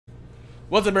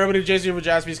What's up, everybody? JC for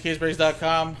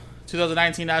JaspysCaseBreaks.com.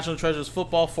 2019 National Treasures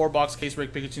Football 4-box case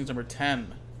break Pikachu's number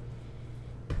 10.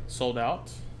 Sold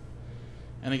out.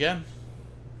 And again,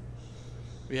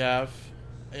 we have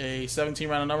a 17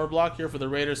 random number block here for the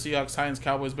Raiders, Seahawks, Titans,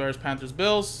 Cowboys, Bears, Panthers,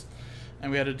 Bills. And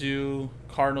we had to do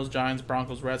Cardinals, Giants,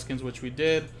 Broncos, Redskins, which we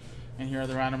did. And here are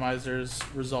the randomizers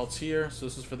results here. So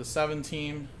this is for the 7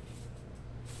 team.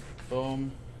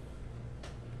 Boom.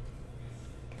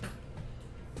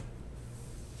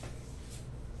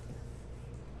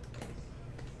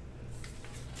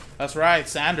 That's right,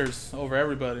 Sanders over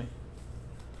everybody.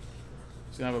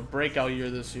 He's going to have a breakout year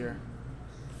this year.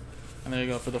 And there you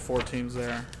go for the 4 teams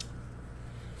there.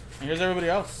 And here's everybody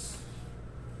else.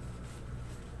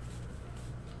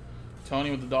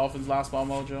 Tony with the Dolphins, last ball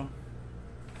mojo.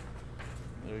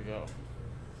 There we go.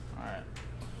 Alright.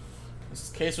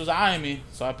 This case was eyeing me,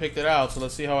 so I picked it out. So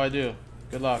let's see how I do.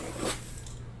 Good luck.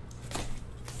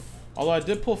 Although I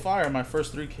did pull fire in my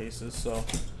first 3 cases, so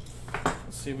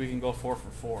let's see if we can go 4 for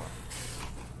 4.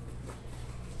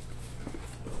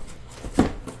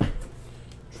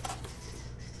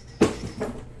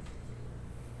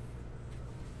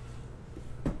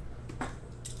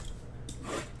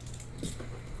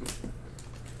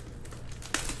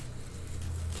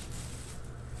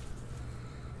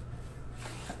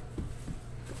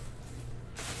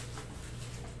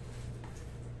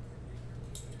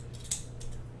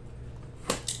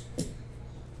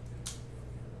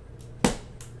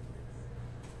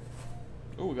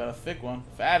 Ooh, we got a thick one.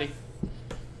 Fatty.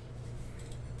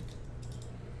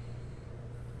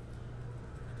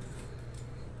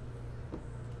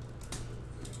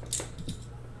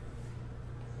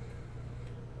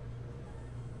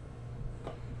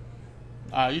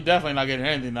 You definitely not getting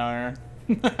anything now, Aaron.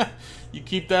 You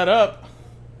keep that up.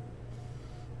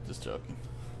 Just joking.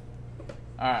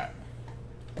 Alright.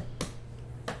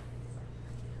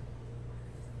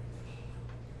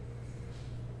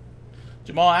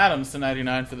 Jamal Adams to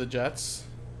 99 for the Jets.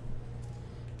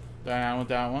 Down with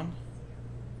that one.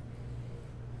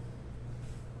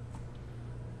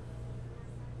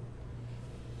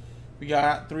 We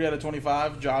got 3 out of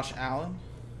 25, Josh Allen.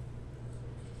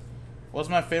 What's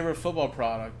my favorite football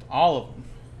product? All of them.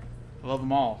 I love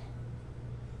them all.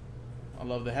 I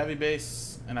love the heavy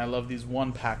base, and I love these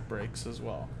 1-pack breaks as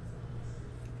well.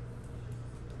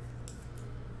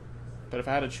 But if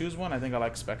I had to choose one, I think I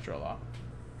like Spectra a lot.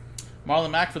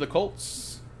 Marlon Mack for the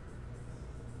Colts.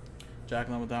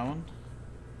 Jacqueline with that one.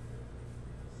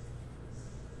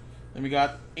 Then we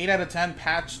got 8 out of 10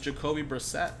 patch Jacoby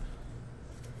Brissett.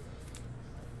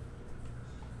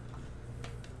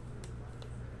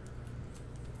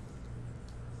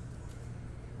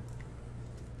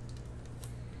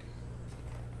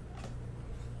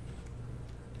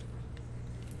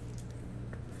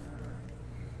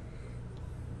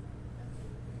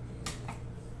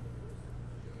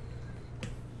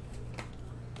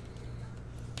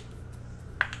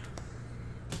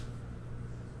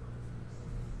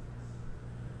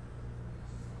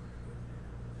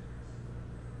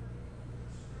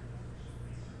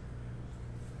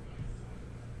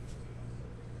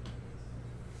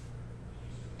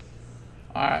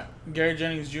 Alright, Gary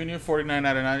Jennings Jr., 49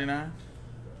 out of 99.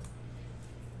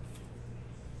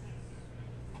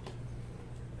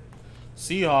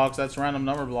 Seahawks, that's random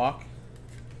number block.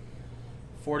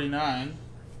 49.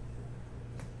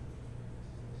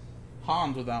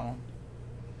 Hans with that one.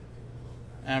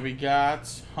 And we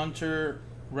got Hunter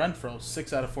Renfrow,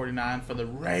 6 out of 49 for the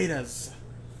Raiders.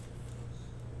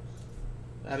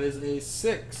 That is a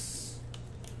 6.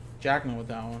 Jackman with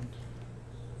that one.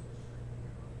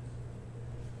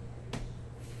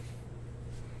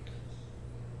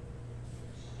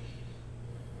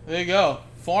 There you go.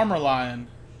 Former Lion,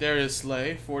 Darius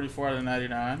Slay, 44 out of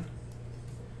 99.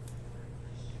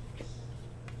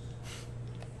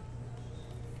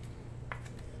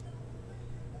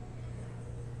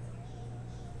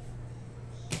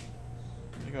 There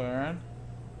you go, Aaron.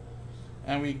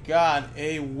 And we got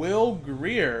a Will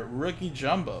Greer, rookie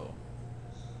jumbo.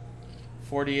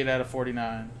 48 out of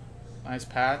 49. Nice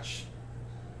patch.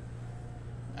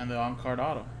 And the on-card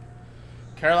auto.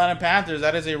 Carolina Panthers,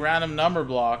 that is a random number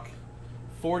block.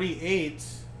 48.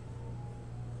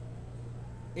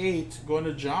 8 going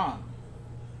to John.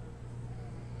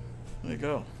 There you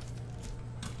go.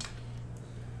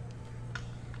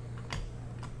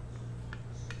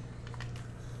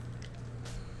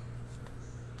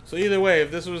 So either way,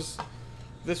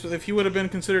 if he would have been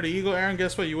considered an Eagle, Aaron,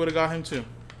 guess what? You would have got him too.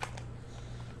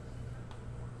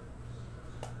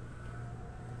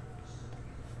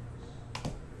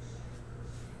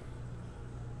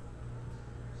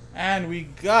 And we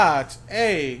got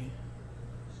a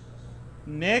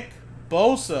Nick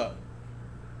Bosa.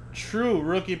 True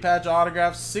rookie patch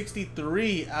autograph,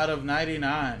 63 out of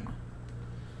 99.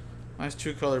 Nice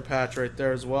two-color patch right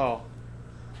there as well.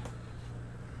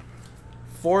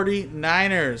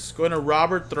 49ers going to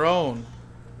Robert Throne.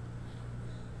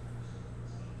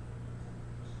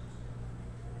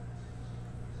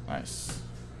 Nice.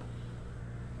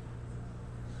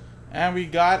 And we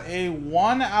got a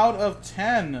 1 out of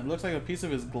 10. It looks like a piece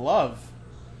of his glove.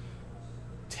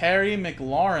 Terry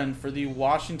McLaurin for the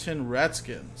Washington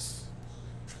Redskins.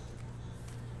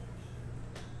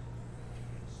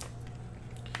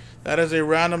 That is a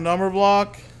random number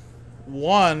block.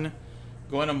 1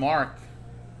 going to Mark.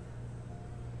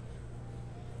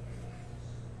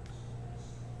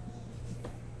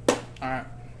 Alright.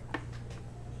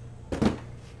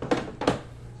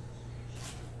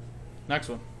 Next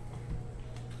one.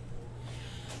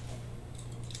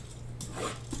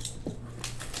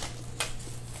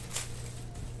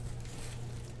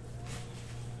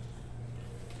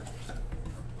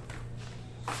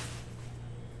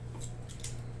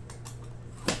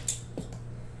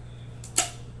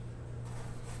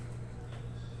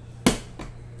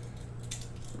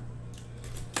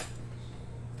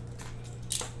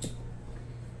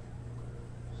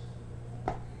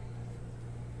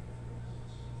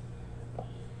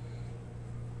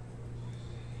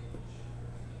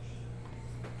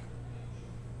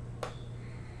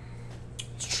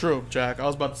 True, Jack. I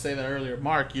was about to say that earlier.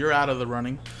 Mark, you're out of the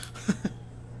running.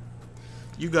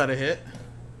 You got a hit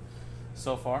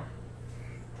so far.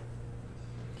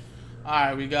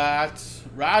 Alright, we got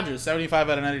Rodgers, 75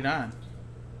 out of 99.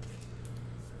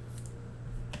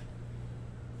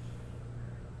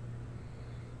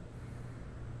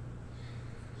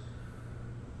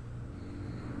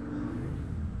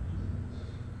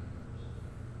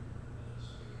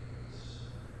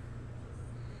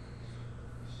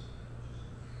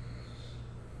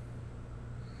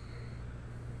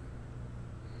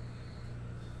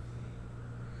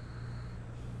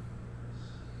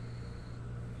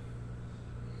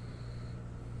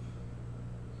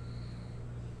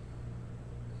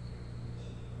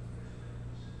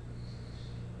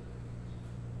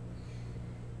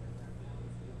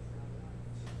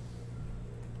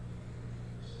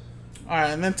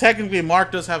 Alright, and then technically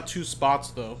Mark does have 2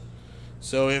 spots though.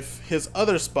 So if his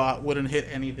other spot wouldn't hit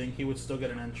anything, he would still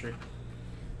get an entry.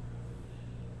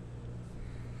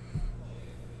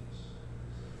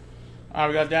 Alright,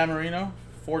 we got Dan Marino,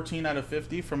 14 out of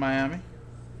 50 for Miami.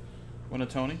 Win a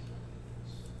Tony.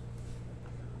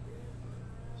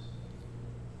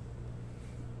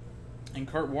 And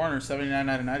Kurt Warner, 79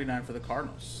 out of 99 for the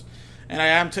Cardinals. And I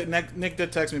am Nick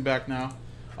did text me back now.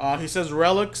 He says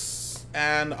relics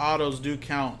and autos do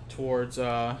count towards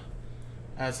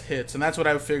as hits, and that's what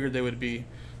I figured they would be.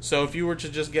 So if you were to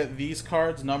just get these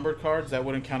cards, numbered cards, that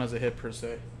wouldn't count as a hit per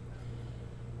se.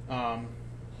 So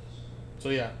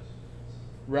yeah,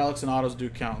 relics and autos do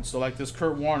count. So like this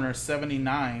Kurt Warner,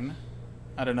 79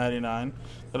 out of 99,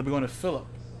 that'll be going to Phillip.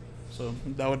 So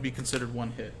that would be considered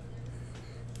one hit.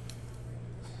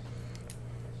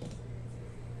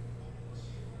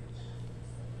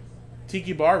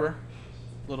 Tiki Barber,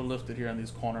 a little lifted here on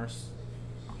these corners.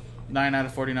 9 out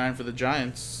of 49 for the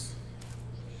Giants.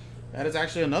 That is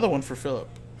actually another one for Phillip.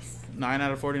 9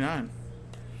 out of 49.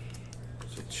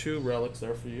 So 2 relics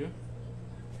there for you.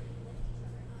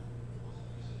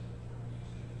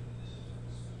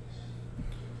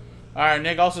 All right,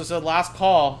 Nick also said last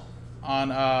call on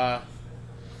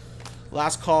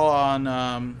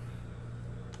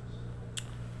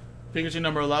Pikachu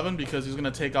number 11 because he's going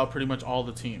to take out pretty much all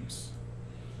the teams.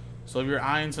 So if you're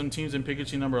eyeing some teams in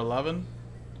Pikachu number 11,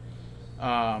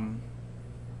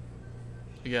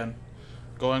 again,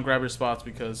 go and grab your spots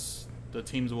because the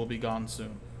teams will be gone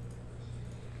soon.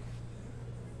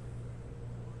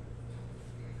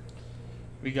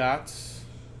 We got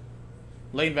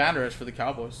Lane Vander Esch for the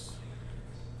Cowboys.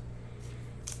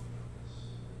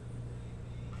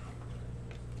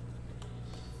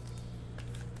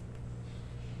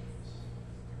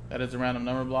 That is a random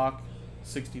number block.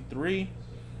 63.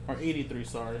 Or 83,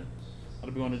 sorry.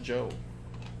 That'll be going to Joe.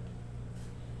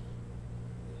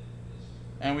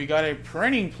 And we got a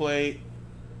printing plate.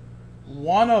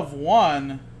 1 of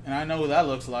 1. And I know who that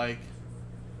looks like.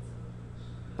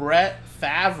 Brett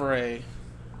Favre.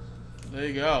 There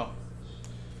you go.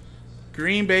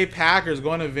 Green Bay Packers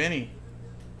going to Vinny.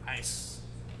 Nice.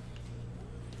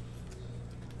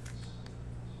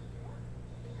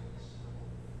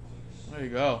 There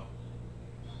you go.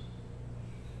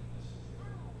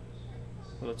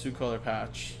 Little 2-color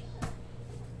patch.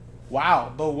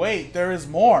 Wow, but wait, there is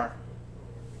more.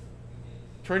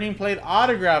 Printing plate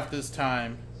autograph this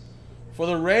time. For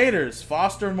the Raiders,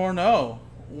 Foster Morneau.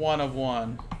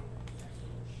 1/1.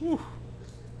 Whew.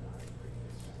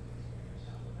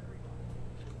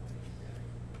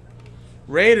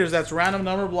 Raiders, that's random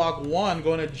number block 1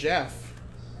 going to Jeff.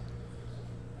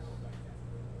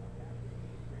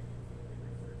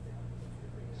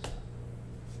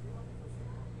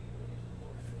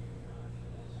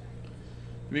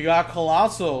 We got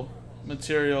Colossal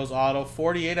Materials auto,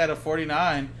 48 out of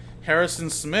 49. Harrison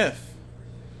Smith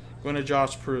going to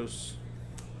Josh Pruce.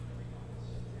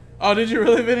 Oh, did you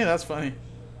really, Vinny? That's funny.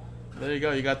 There you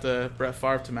go. You got the Brett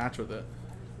Favre to match with it.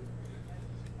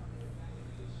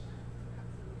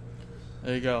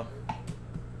 There you go.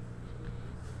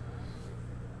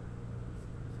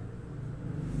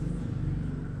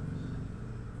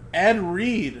 Ed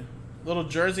Reed. Little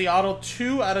jersey auto,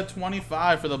 2 out of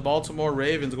 25 for the Baltimore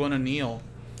Ravens, going to Neil.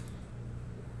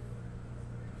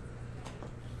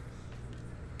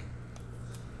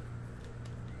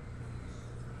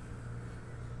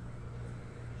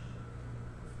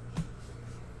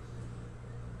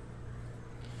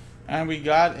 And we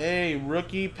got a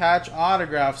rookie patch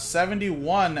autograph,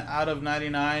 71 out of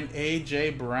 99,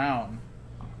 A.J. Brown.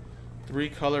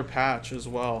 3-color patch as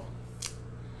well.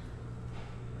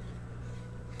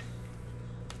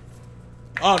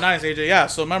 Oh, nice, AJ. Yeah,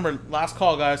 so remember, last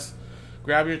call, guys.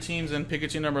 Grab your teams and pick your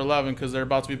team number 11 because they're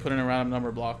about to be put in a random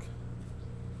number block.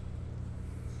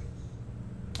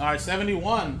 All right,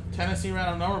 71. Tennessee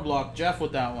random number block. Jeff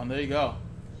with that one. There you go.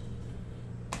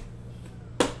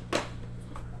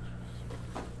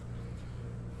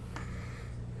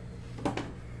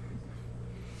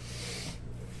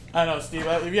 I know, Steve.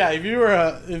 Yeah, if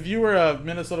you were a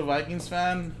Minnesota Vikings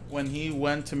fan when he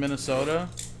went to Minnesota,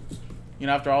 you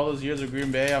know, after all those years of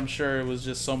Green Bay, I'm sure it was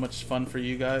just so much fun for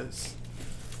you guys.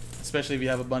 Especially if you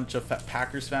have a bunch of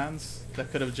Packers fans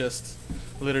that could have just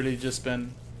literally just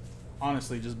been,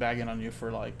 honestly, just bagging on you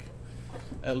for like,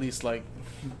 at least like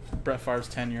Brett Favre's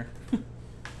tenure.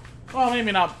 Well,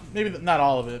 maybe not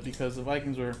all of it, because the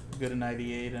Vikings were good in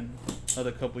 '98 and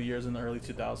another couple years in the early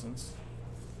 2000s.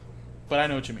 But I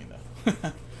know what you mean, though.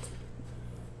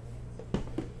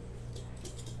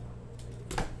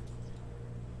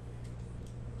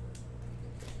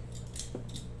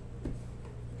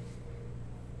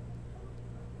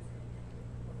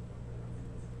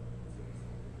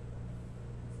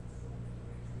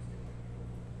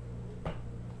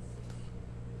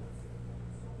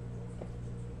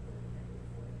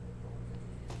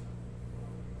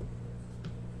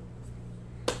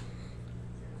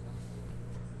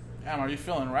 Damn, are you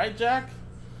feeling right, Jack?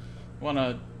 You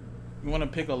wanna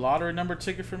pick a lottery number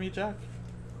ticket for me, Jack?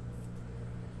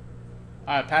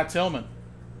 Alright, Pat Tillman.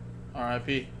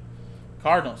 R.I.P.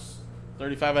 Cardinals.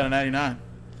 35 out of 99.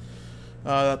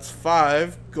 That's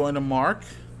 5 going to Mark.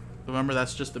 Remember,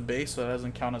 that's just a base, so that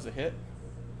doesn't count as a hit.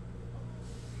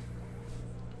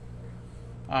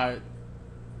 Alright.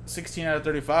 16 out of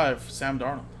 35. Sam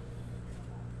Darnold.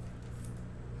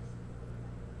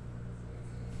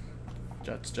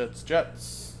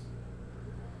 Jets.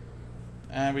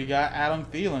 And we got Adam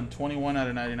Thielen, 21 out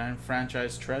of 99,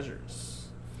 franchise treasures.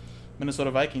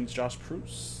 Minnesota Vikings, Josh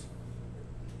Pruce.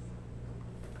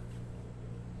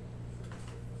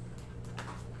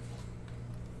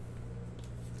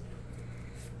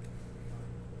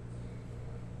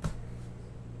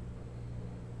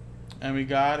 And we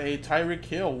got a Tyreek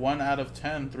Hill, 1 out of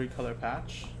 10, 3-color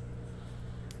patch.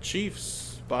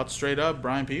 Chiefs, bought straight up,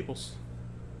 Brian Peoples.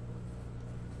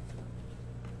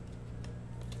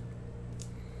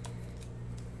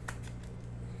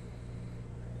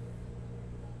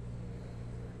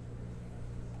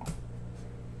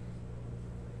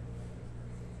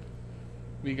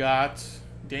 We got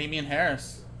Damian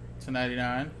Harris to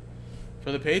 99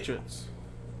 for the Patriots.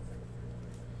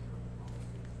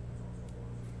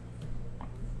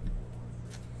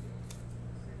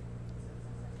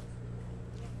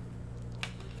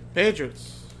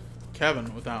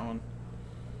 Kevin with that one.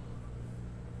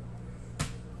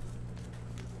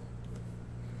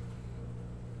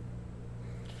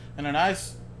 And a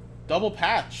nice double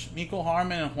patch. Mecole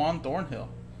Hardman and Juan Thornhill.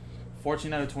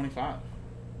 14 out of 25.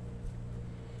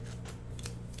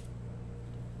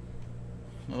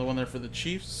 Another one there for the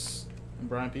Chiefs and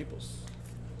Brian Peoples.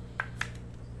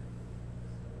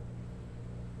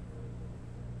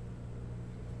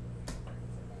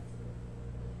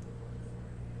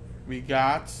 We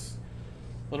got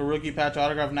little rookie patch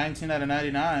autograph, 19 out of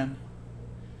 99.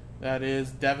 That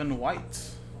is Devin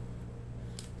White.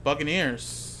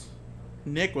 Buccaneers.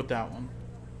 Nick with that one.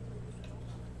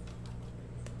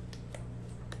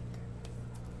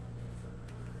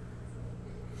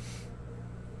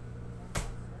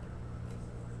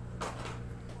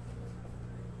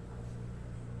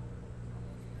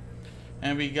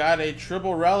 And we got a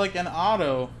triple relic and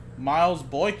auto, Miles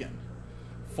Boykin.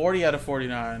 40 out of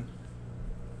 49.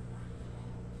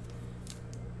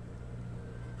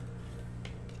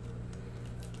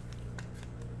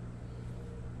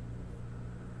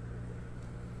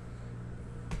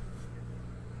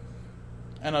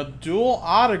 And a dual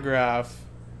autograph.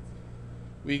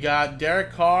 We got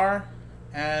Derek Carr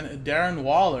and Darren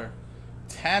Waller.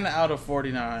 10 out of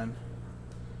 49.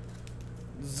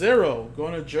 0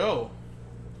 going to Joe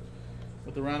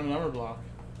with the random number block.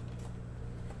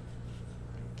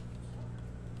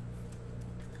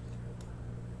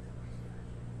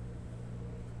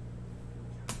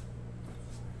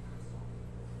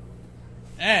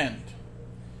 And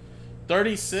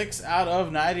 36 out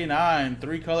of 99.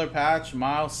 3-color patch,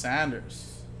 Miles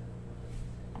Sanders.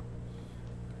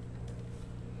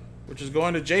 Which is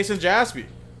going to Jason Jaspy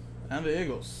and the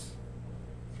Eagles.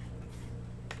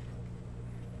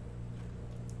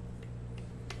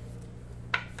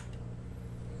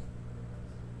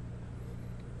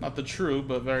 Not the true,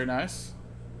 but very nice.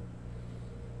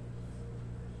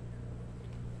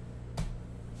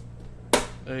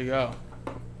 There you go.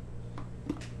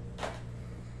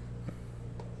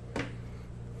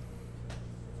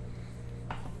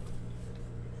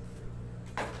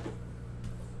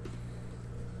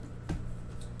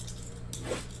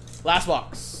 Last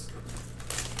box.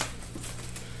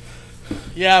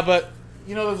 Yeah, but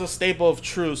you know there's a staple of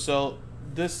true, so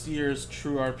this year's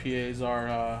true RPAs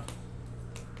are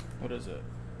what is it?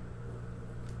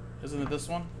 Isn't it this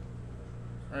one?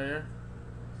 Right here?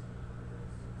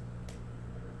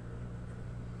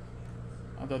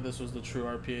 I thought this was the true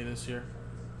RPA this year.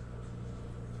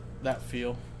 That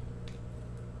feel.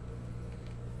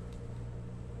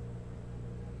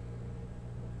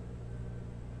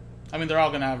 I mean, they're all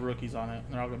going to have rookies on it.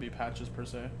 They're all going to be patches, per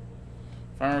se.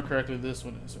 If I remember correctly, this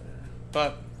one is right here.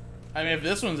 But, I mean, if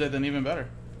this one's it, then even better.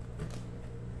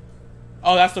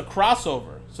 Oh, that's the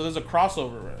crossover. So there's a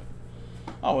crossover, right?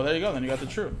 Oh, well, there you go. Then you got the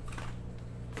true.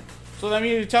 So that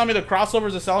means you're telling me the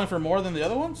crossovers are selling for more than the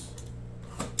other ones?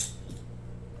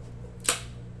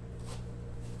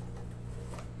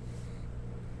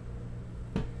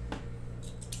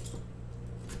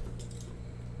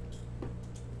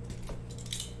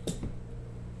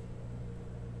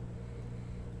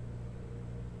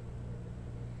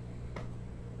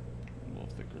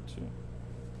 Too.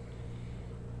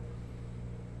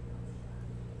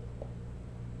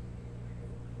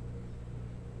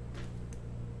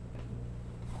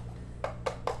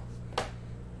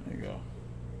 There you go.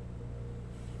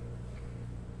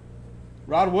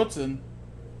 Rod Woodson,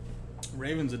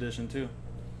 Ravens edition too.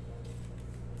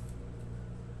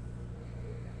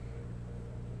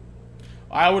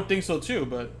 I would think so too,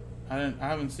 but I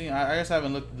haven't seen. I guess I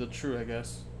haven't looked at the true. I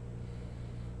guess.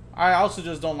 I also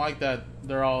just don't like that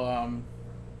they're all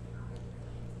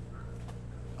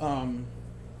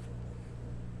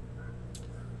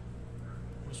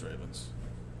who's Ravens?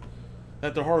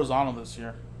 That they're horizontal this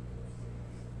year.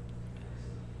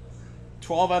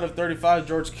 12 out of 35,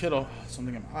 George Kittle.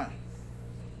 Something in my eye.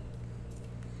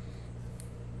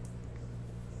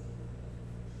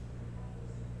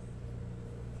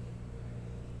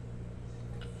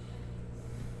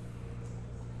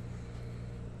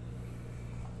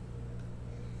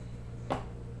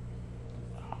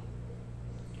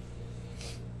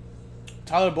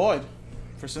 Tyler Boyd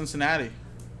for Cincinnati.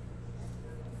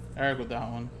 Eric with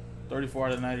that one. 34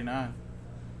 out of 99.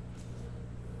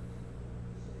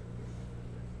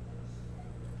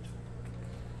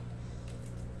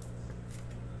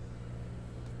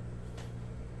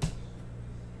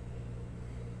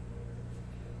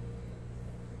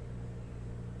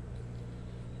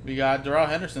 We got Darrell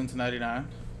Henderson to 99.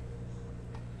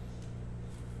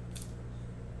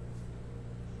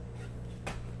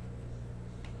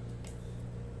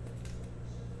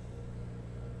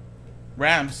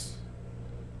 Rams,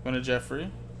 going to Jeffrey.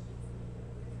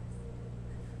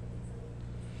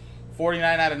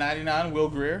 49 out of 99, Will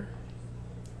Greer.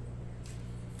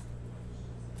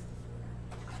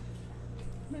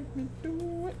 Make me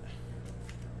do it.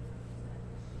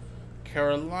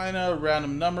 Carolina,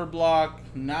 random number block,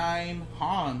 9,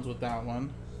 Hans with that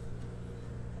one.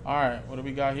 All right, what do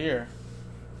we got here?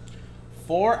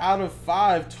 4 out of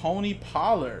 5, Tony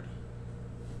Pollard.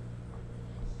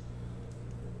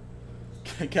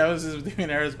 Kevin says between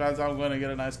Aris Pants, I'm going to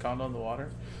get a nice condo on the water.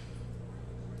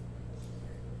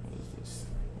 What is this?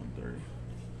 130.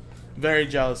 Very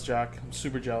jealous, Jack. I'm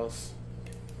super jealous.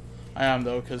 I am,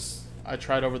 though, because I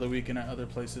tried over the weekend at other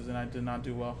places and I did not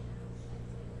do well.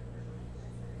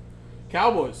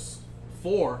 Cowboys,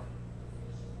 4,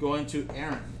 going to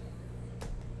Aaron.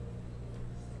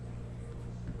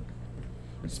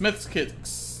 Smith's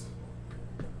Kicks.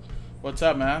 What's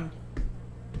up, man?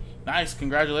 Nice,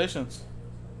 congratulations.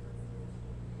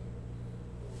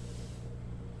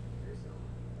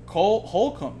 Cole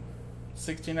Holcomb,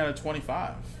 16 out of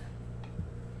 25.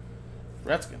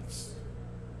 Redskins.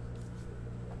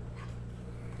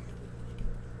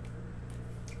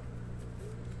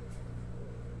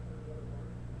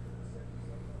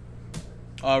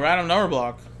 Random number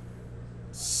block.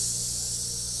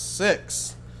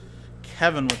 6.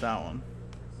 Kevin with that one.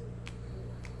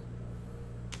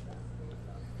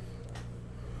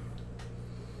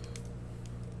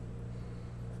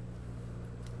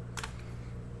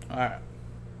 Alright.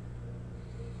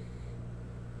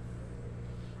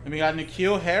 And we got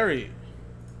N'Keal Harry.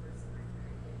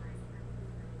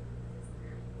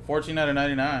 14 out of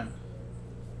 99.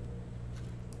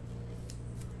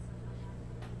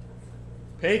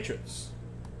 Patriots.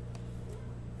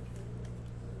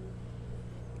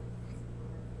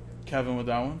 Kevin with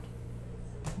that one.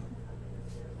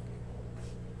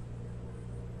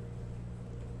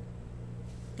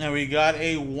 And we got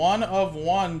a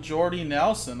 1/1 Jordy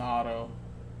Nelson auto.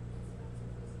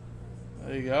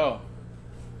 There you go.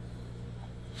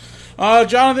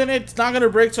 Jonathan, it's not going to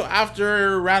break till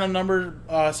after random number,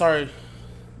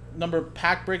 number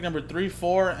pack break number 3,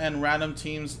 4, and random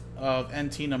teams of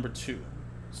NT number 2.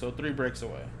 So 3 breaks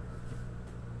away.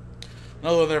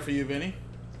 Another one there for you, Vinny.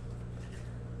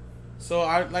 So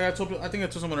I think I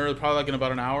told someone earlier, probably like in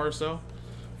about an hour or so,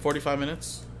 45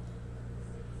 minutes.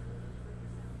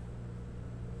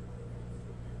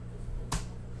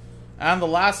 And the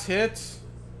last hit.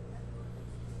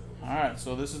 All right,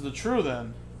 so this is the true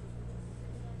then.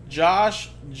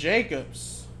 Josh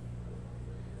Jacobs,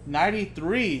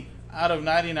 93 out of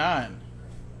 99.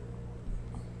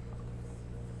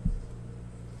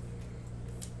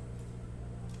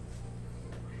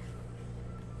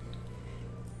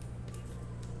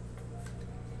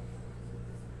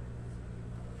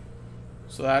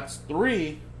 So that's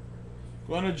 3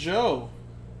 going to Joe.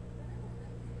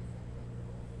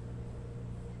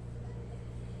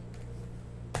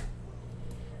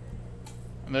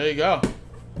 And there you go.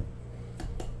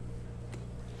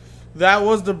 That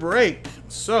was the break.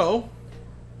 So,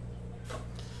 what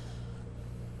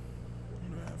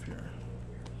do I have here?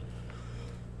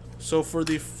 So for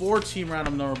the 4-team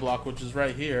random number block, which is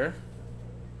right here,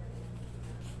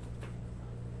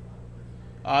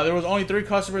 there was only 3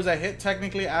 customers that hit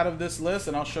technically out of this list,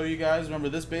 and I'll show you guys. Remember,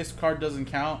 this base card doesn't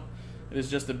count. It is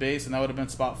just a base, and that would have been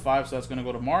spot 5, so that's going to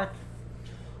go to Mark.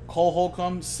 Cole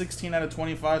Holcomb, 16 out of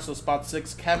 25, so spot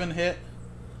 6. Kevin hit.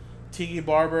 Tiki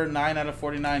Barber, 9 out of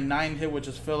 49. 9 hit, which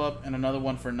is Phillip, and another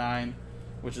one for 9,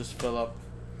 which is Phillip.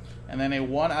 And then a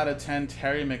 1 out of 10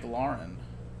 Terry McLaurin,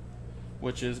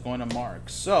 which is going to Mark.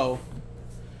 So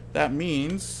that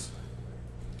means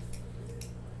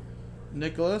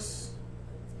Nicholas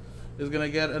is going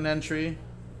to get an entry.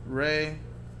 Ray,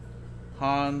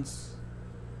 Hans,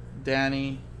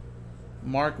 Danny,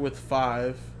 Mark with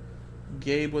 5,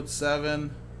 Gabe with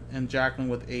 7, and Jacqueline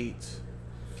with 8.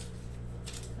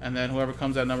 And then whoever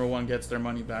comes at number 1 gets their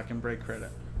money back and break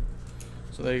credit.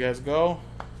 So there you guys go.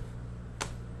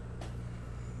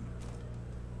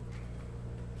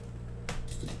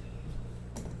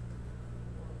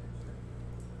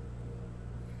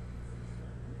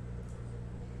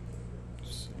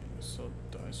 Let's see. So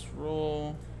dice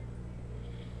roll.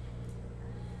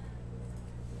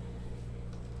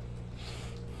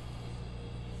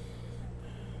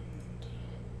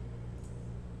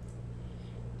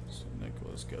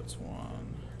 Nicholas gets 1.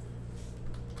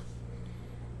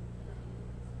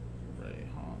 Ray,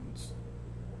 Hans.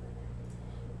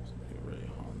 Ray,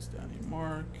 Hans, Danny,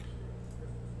 Mark.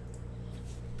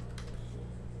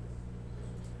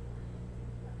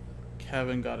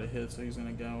 Kevin got a hit, so he's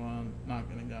going to go on. Not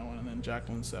going to go on. And then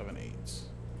Jacqueline, 7 8s.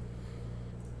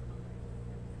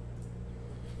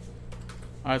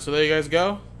 Alright, so there you guys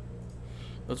go.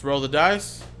 Let's roll the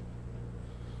dice.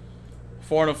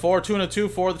 4 and a 4, 2 and a 2,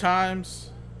 4 times.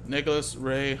 Nicholas,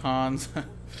 Ray, Hans.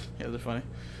 Yeah, they're funny.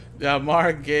 Yeah,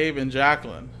 Mark, Gabe, and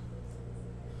Jacqueline.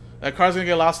 That card's gonna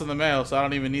get lost in the mail, so I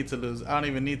don't even need to lose. I don't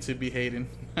even need to be hating.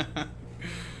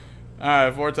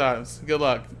 Alright, 4 times. Good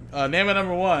luck. Name of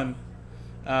number 1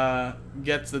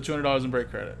 gets the $200 in break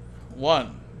credit.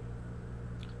 1,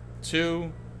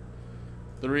 2,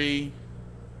 3,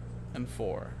 and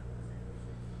 4.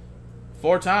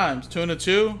 4 times. 2 and a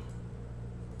 2.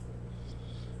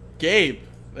 Gabe,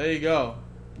 there you go.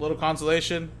 Little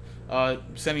consolation.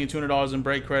 Sending you $200 in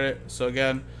break credit. So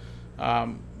again,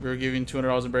 we're giving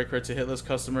 $200 in break credit to hitless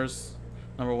customers.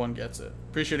 Number 1 gets it.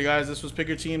 Appreciate it, guys. This was Pick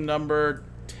Your Team number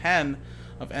 10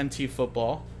 of NT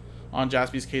Football. on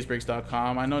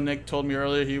jaspyscasebreaks.com. I know Nick told me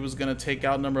earlier he was going to take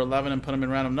out number 11 and put them in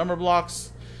random number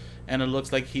blocks, and it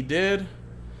looks like he did.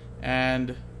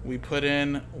 And we put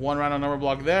in one random number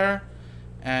block there,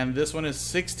 and this one is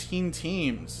 16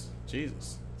 teams.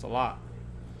 Jesus, it's a lot.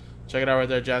 Check it out right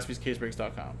there,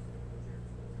 jaspyscasebreaks.com.